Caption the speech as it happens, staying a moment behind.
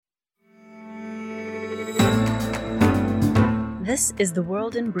This is The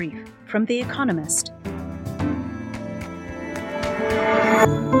World in Brief from The Economist.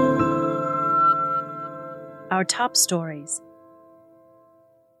 Our top stories.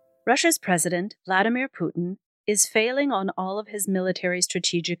 Russia's president, Vladimir Putin, is failing on all of his military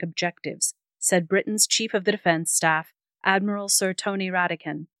strategic objectives, said Britain's Chief of the Defence Staff, Admiral Sir Tony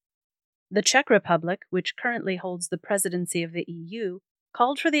Radakin. The Czech Republic, which currently holds the presidency of the EU,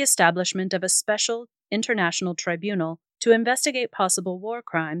 called for the establishment of a special international tribunal to investigate possible war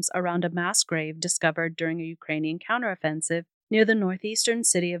crimes around a mass grave discovered during a Ukrainian counteroffensive near the northeastern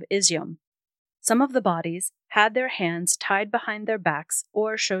city of Izium. Some of the bodies had their hands tied behind their backs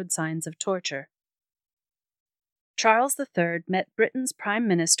or showed signs of torture. Charles III met Britain's Prime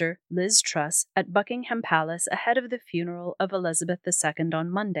Minister, Liz Truss, at Buckingham Palace ahead of the funeral of Elizabeth II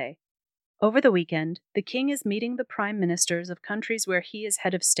on Monday. Over the weekend, the King is meeting the Prime Ministers of countries where he is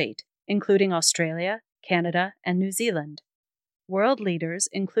head of state, including Australia, Canada, and New Zealand. World leaders,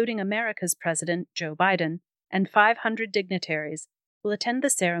 including America's President Joe Biden, and 500 dignitaries, will attend the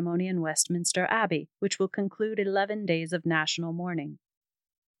ceremony in Westminster Abbey, which will conclude 11 days of national mourning.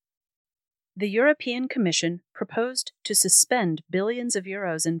 The European Commission proposed to suspend billions of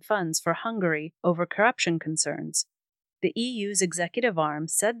euros in funds for Hungary over corruption concerns. The EU's executive arm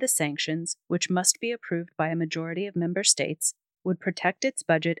said the sanctions, which must be approved by a majority of member states, would protect its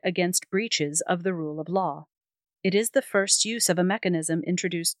budget against breaches of the rule of law. It is the first use of a mechanism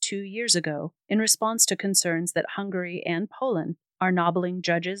introduced 2 years ago in response to concerns that Hungary and Poland are nobbling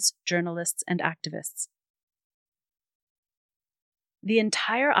judges, journalists, and activists. The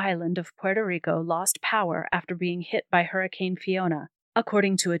entire island of Puerto Rico lost power after being hit by Hurricane Fiona,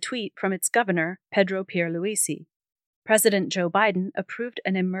 according to a tweet from its governor, Pedro Pierluisi. President Joe Biden approved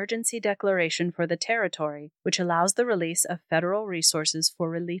an emergency declaration for the territory, which allows the release of federal resources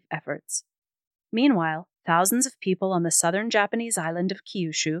for relief efforts. Meanwhile, thousands of people on the southern Japanese island of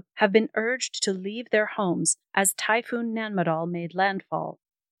Kyushu have been urged to leave their homes as Typhoon Nanmadol made landfall.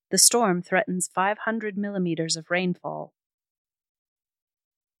 The storm threatens 500 millimeters of rainfall.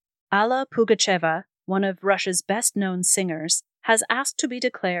 Alla Pugacheva, one of Russia's best-known singers, has asked to be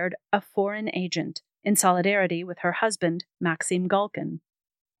declared a foreign agent, in solidarity with her husband, Maxim Galkin.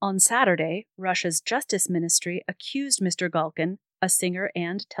 On Saturday, Russia's Justice Ministry accused Mr. Galkin, a singer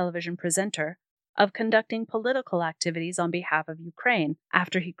and television presenter, of conducting political activities on behalf of Ukraine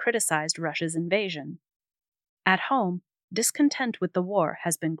after he criticized Russia's invasion. At home, discontent with the war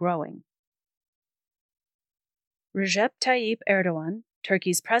has been growing. Recep Tayyip Erdogan,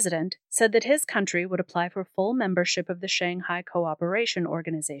 Turkey's president, said that his country would apply for full membership of the Shanghai Cooperation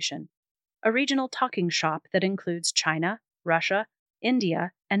Organization, a regional talking shop that includes China, Russia,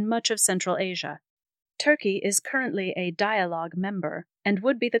 India, and much of Central Asia. Turkey is currently a dialogue member and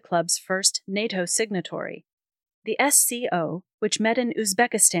would be the club's first NATO signatory. The SCO, which met in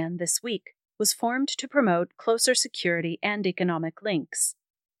Uzbekistan this week, was formed to promote closer security and economic links.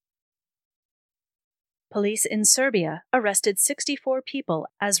 Police in Serbia arrested 64 people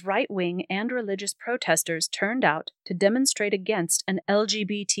as right-wing and religious protesters turned out to demonstrate against an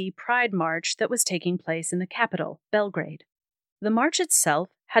LGBT pride march that was taking place in the capital, Belgrade. The march itself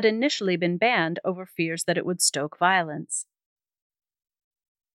had initially been banned over fears that it would stoke violence.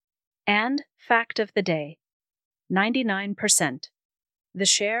 And fact of the day, 99%. The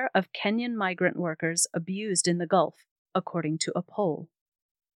share of Kenyan migrant workers abused in the Gulf, according to a poll.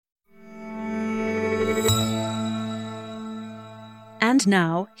 And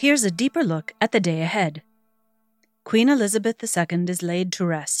now, here's a deeper look at the day ahead. Queen Elizabeth II is laid to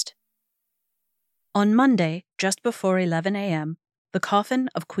rest. On Monday, just before 11 a.m., the coffin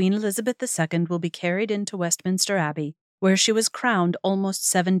of Queen Elizabeth II will be carried into Westminster Abbey, where she was crowned almost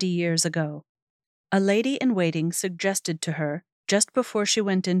 70 years ago. A lady-in-waiting suggested to her, just before she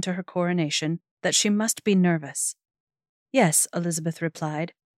went into her coronation, that she must be nervous. Yes, Elizabeth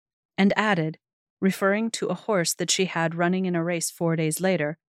replied, and added, referring to a horse that she had running in a race 4 days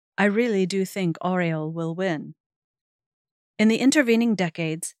later, I really do think Oriole will win. In the intervening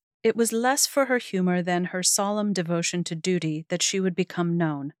decades, it was less for her humor than her solemn devotion to duty that she would become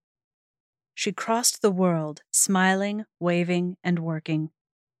known. She crossed the world, smiling, waving, and working.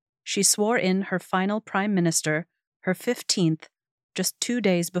 She swore in her final prime minister, her 15th, just 2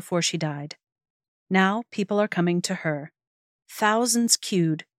 days before she died. Now people are coming to her. Thousands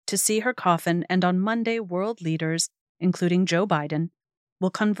queued to see her coffin, and on Monday world leaders, including Joe Biden,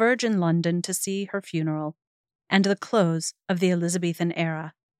 will converge in London to see her funeral and the close of the Elizabethan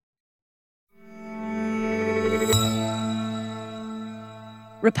era.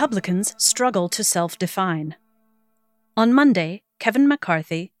 Republicans struggle to self-define. On Monday, Kevin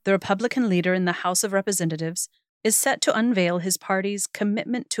McCarthy, the Republican leader in the House of Representatives, is set to unveil his party's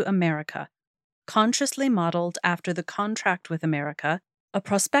Commitment to America, consciously modeled after the Contract with America, a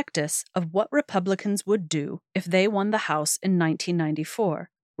prospectus of what Republicans would do if they won the House in 1994,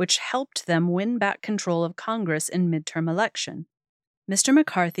 which helped them win back control of Congress in midterm election. Mr.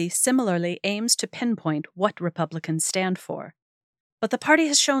 McCarthy similarly aims to pinpoint what Republicans stand for. But the party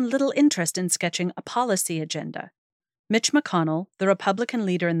has shown little interest in sketching a policy agenda. Mitch McConnell, the Republican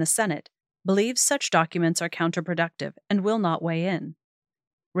leader in the Senate, believes such documents are counterproductive and will not weigh in.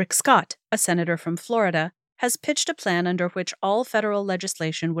 Rick Scott, a senator from Florida, has pitched a plan under which all federal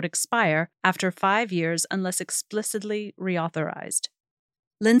legislation would expire after 5 years unless explicitly reauthorized.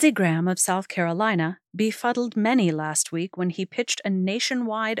 Lindsey Graham of South Carolina befuddled many last week when he pitched a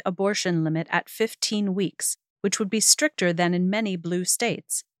nationwide abortion limit at 15 weeks, which would be stricter than in many blue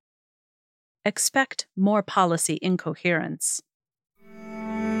states. Expect more policy incoherence.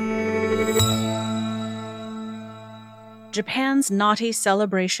 Japan's naughty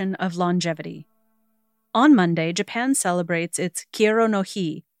celebration of longevity. On Monday, Japan celebrates its Kiro no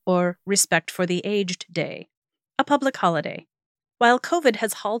Hi, or Respect for the Aged Day, a public holiday. While COVID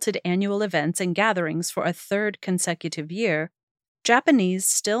has halted annual events and gatherings for a third consecutive year, Japanese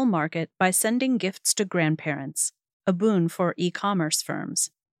still mark it by sending gifts to grandparents, a boon for e-commerce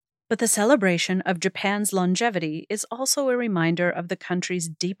firms. But the celebration of Japan's longevity is also a reminder of the country's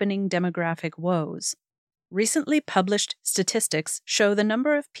deepening demographic woes. Recently published statistics show the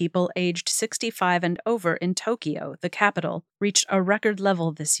number of people aged 65 and over in Tokyo, the capital, reached a record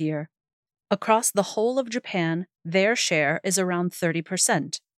level this year. Across the whole of Japan, their share is around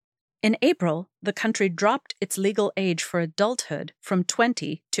 30%. In April, the country dropped its legal age for adulthood from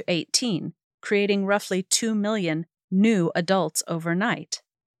 20 to 18, creating roughly 2 million new adults overnight.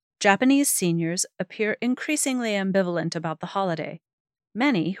 Japanese seniors appear increasingly ambivalent about the holiday.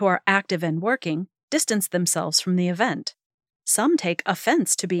 Many who are active and working distance themselves from the event. Some take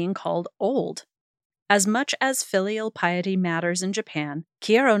offense to being called old. As much as filial piety matters in Japan,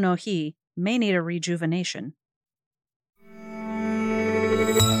 Kiro no Hi may need a rejuvenation.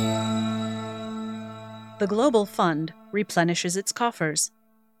 The Global Fund replenishes its coffers.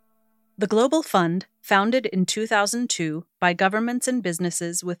 The Global Fund, founded in 2002 by governments and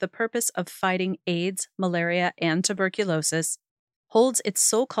businesses with the purpose of fighting AIDS, malaria, and tuberculosis, holds its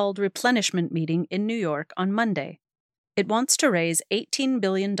so-called replenishment meeting in New York on Monday. It wants to raise $18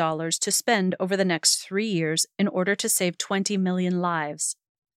 billion to spend over the next 3 years in order to save 20 million lives.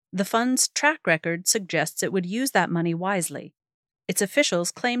 The fund's track record suggests it would use that money wisely. Its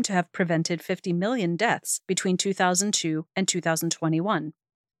officials claim to have prevented 50 million deaths between 2002 and 2021.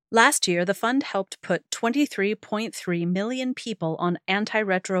 Last year, the fund helped put 23.3 million people on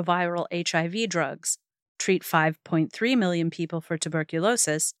antiretroviral HIV drugs, treat 5.3 million people for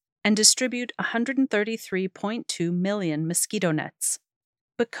tuberculosis, and distribute 133.2 million mosquito nets.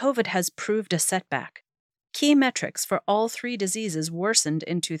 But COVID has proved a setback. Key metrics for all 3 diseases worsened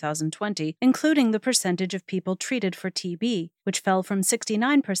in 2020, including the percentage of people treated for TB, which fell from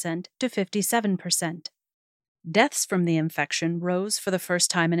 69% to 57%. Deaths from the infection rose for the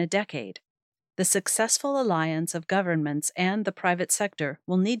first time in a decade. The successful alliance of governments and the private sector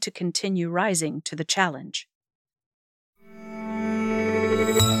will need to continue rising to the challenge.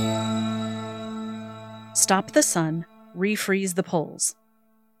 Stop the sun, refreeze the poles.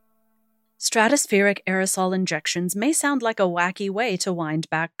 Stratospheric aerosol injections may sound like a wacky way to wind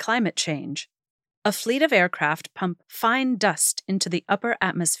back climate change. A fleet of aircraft pump fine dust into the upper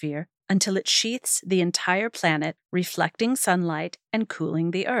atmosphere until it sheaths the entire planet, reflecting sunlight and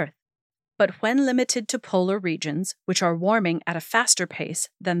cooling the Earth. But when limited to polar regions, which are warming at a faster pace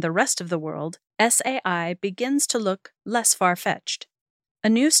than the rest of the world, SAI begins to look less far-fetched. A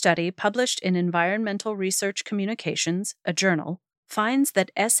new study published in Environmental Research Communications, a journal, finds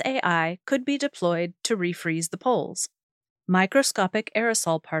that SAI could be deployed to refreeze the poles. Microscopic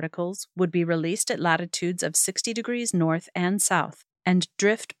aerosol particles would be released at latitudes of 60 degrees north and south and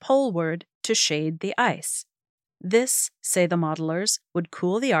drift poleward to shade the ice. This, say the modelers, would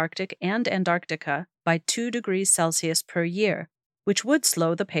cool the Arctic and Antarctica by 2 degrees Celsius per year, which would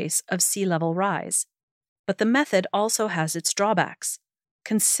slow the pace of sea level rise. But the method also has its drawbacks.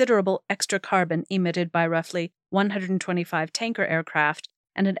 Considerable extra carbon emitted by roughly 125 tanker aircraft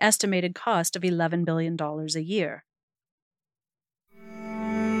and an estimated cost of $11 billion a year.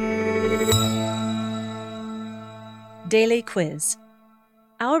 Daily Quiz.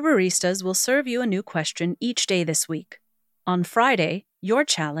 Our baristas will serve you a new question each day this week. On Friday, your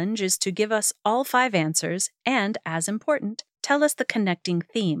challenge is to give us all 5 answers and, as important, tell us the connecting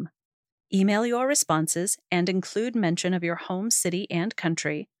theme. Email your responses and include mention of your home city and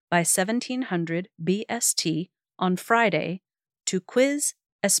country by 1700 BST on Friday to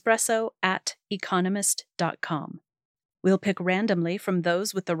quizespresso@economist.com. We'll pick randomly from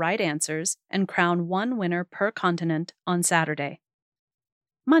those with the right answers and crown one winner per continent on Saturday.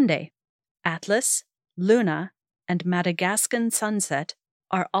 Monday, Atlas, Luna, and Madagascan sunset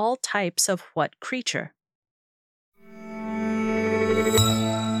are all types of what creature?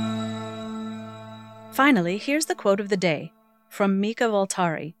 Finally, here's the quote of the day from Mika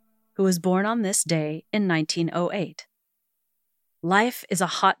Waltari, who was born on this day in 1908. Life is a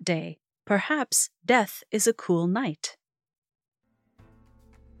hot day. Perhaps death is a cool night.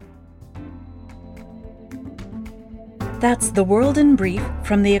 That's The World in Brief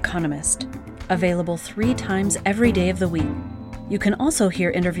from The Economist, available 3 times every day of the week. You can also hear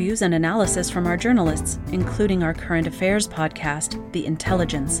interviews and analysis from our journalists, including our current affairs podcast, The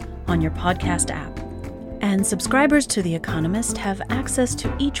Intelligence, on your podcast app. And subscribers to The Economist have access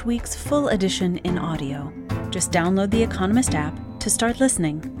to each week's full edition in audio. Just download The Economist app to start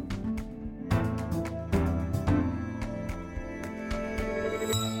listening.